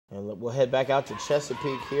And we'll head back out to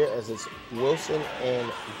Chesapeake here as it's Wilson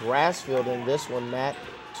and Grassfield in this one, Matt.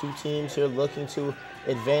 Two teams here looking to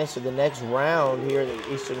advance to the next round here in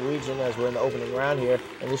the Eastern region as we're in the opening round here,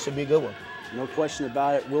 and this should be a good one. No question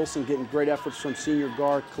about it. Wilson getting great efforts from senior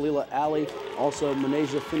guard Kalila Ali, also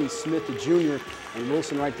Manasia Finney-Smith, the junior, and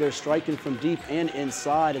Wilson right there striking from deep and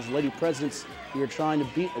inside as Lady Presidents here trying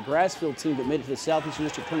to beat a Grassfield team that made it to the Southeastern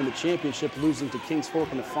District Tournament Championship, losing to Kings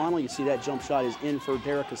Fork in the final. You see that jump shot is in for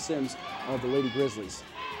Derica Sims of the Lady Grizzlies.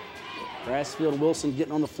 Grassfield Wilson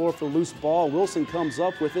getting on the floor for the loose ball. Wilson comes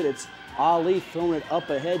up with it. It's Ali throwing it up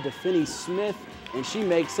ahead to Finney-Smith, and she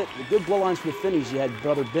makes it. The good blow lines for the Finneys. You had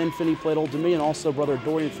brother Ben Finney played Old Dominion, also brother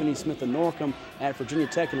Dorian Finney-Smith of Norcom at Virginia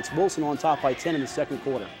Tech, and it's Wilson on top by 10 in the second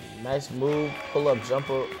quarter. Nice move, pull-up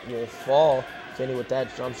jumper will fall. Finney with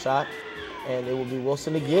that jump shot, and it will be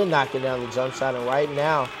Wilson again knocking down the jump shot, and right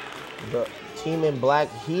now the team in black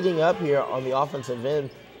heating up here on the offensive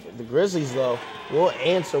end. The Grizzlies, though, will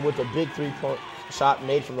answer with a big three-point shot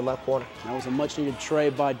made from the left corner. That was a much-needed tray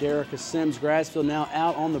by Derica Sims. Grassfield now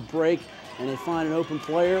out on the break, and they find an open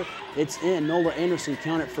player. It's in. Nola Anderson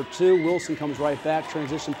counted for two. Wilson comes right back.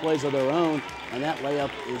 Transition plays of their own, and that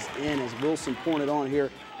layup is in as Wilson pointed on here.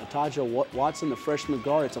 Ataja Watson, the freshman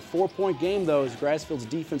guard. It's a four-point game, though, as Grassfield's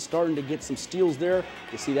defense starting to get some steals there.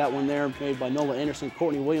 You see that one there made by Nola Anderson.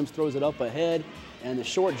 Courtney Williams throws it up ahead, and the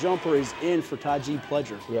short jumper is in for Taji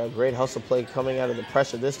Pledger. Yeah, great hustle play coming out of the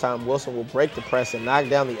pressure. This time, Wilson will break the press and knock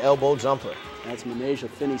down the elbow jumper. That's Manasia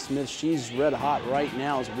Finney-Smith. She's red hot right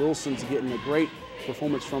now as Wilson's getting a great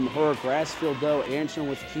performance from her. Grassfield, though, answering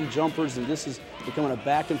with key jumpers, and this is becoming a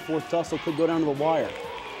back-and-forth tussle. Could go down to the wire.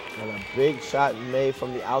 And a big shot made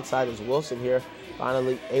from the outside as Wilson here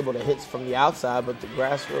finally able to hit from the outside, but the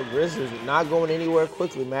Grassfield Grizzlies not going anywhere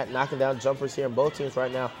quickly, Matt, knocking down jumpers here in both teams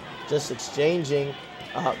right now, just exchanging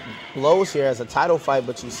blows here as a title fight,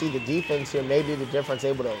 but you see the defense here may be the difference,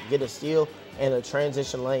 able to get a steal and a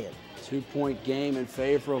transition lay-in. Two-point game in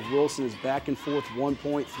favor of Wilson is back and forth, 1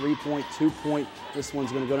 point, 3 point, 2 point. This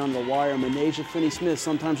one's going to go down the wire. Manasia Finney-Smith,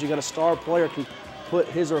 sometimes you got a star player can put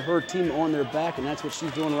his or her team on their back, and that's what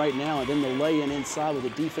she's doing right now. And then the lay-in inside with the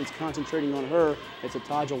defense concentrating on her. It's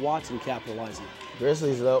Ataja Watson capitalizing.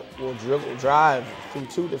 Grizzlies, though, will dribble drive through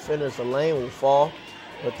two defenders. The lane will fall,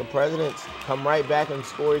 but the Presidents come right back and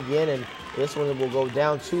score again, and this one will go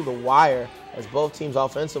down to the wire as both teams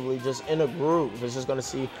offensively just in a groove. It's just going to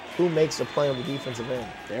see who makes the play on the defensive end.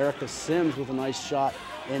 Derica Sims with a nice shot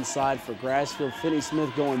inside for Grassfield.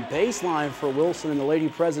 Finney-Smith going baseline for Wilson, and the Lady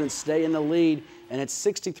Presidents stay in the lead, and it's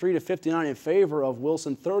 63-59 in favor of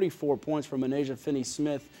Wilson. 34 points for Manasia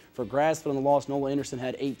Finney-Smith. For Grassfield in the loss, Nola Anderson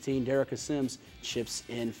had 18. Derica Sims chips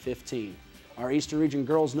in 15. Our Eastern Region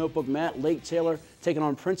girls notebook, Matt, Lake Taylor taking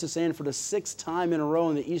on Princess Anne for the 6th time in a row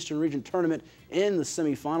in the Eastern Region tournament in the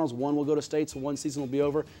semifinals. One will go to state, so one season will be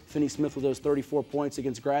over. Finney-Smith with those 34 points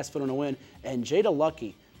against Grassfield in a win. And Jada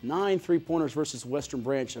Lucky, 9 3-pointers versus Western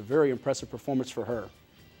Branch, a very impressive performance for her.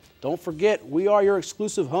 Don't forget, we are your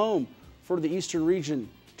exclusive home for the Eastern Region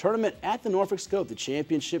tournament at the Norfolk Scope, the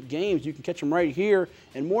championship games. You can catch them right here.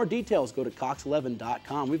 And more details, go to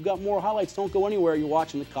cox11.com. We've got more highlights. Don't go anywhere. You're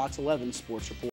watching the Cox 11 Sports Report.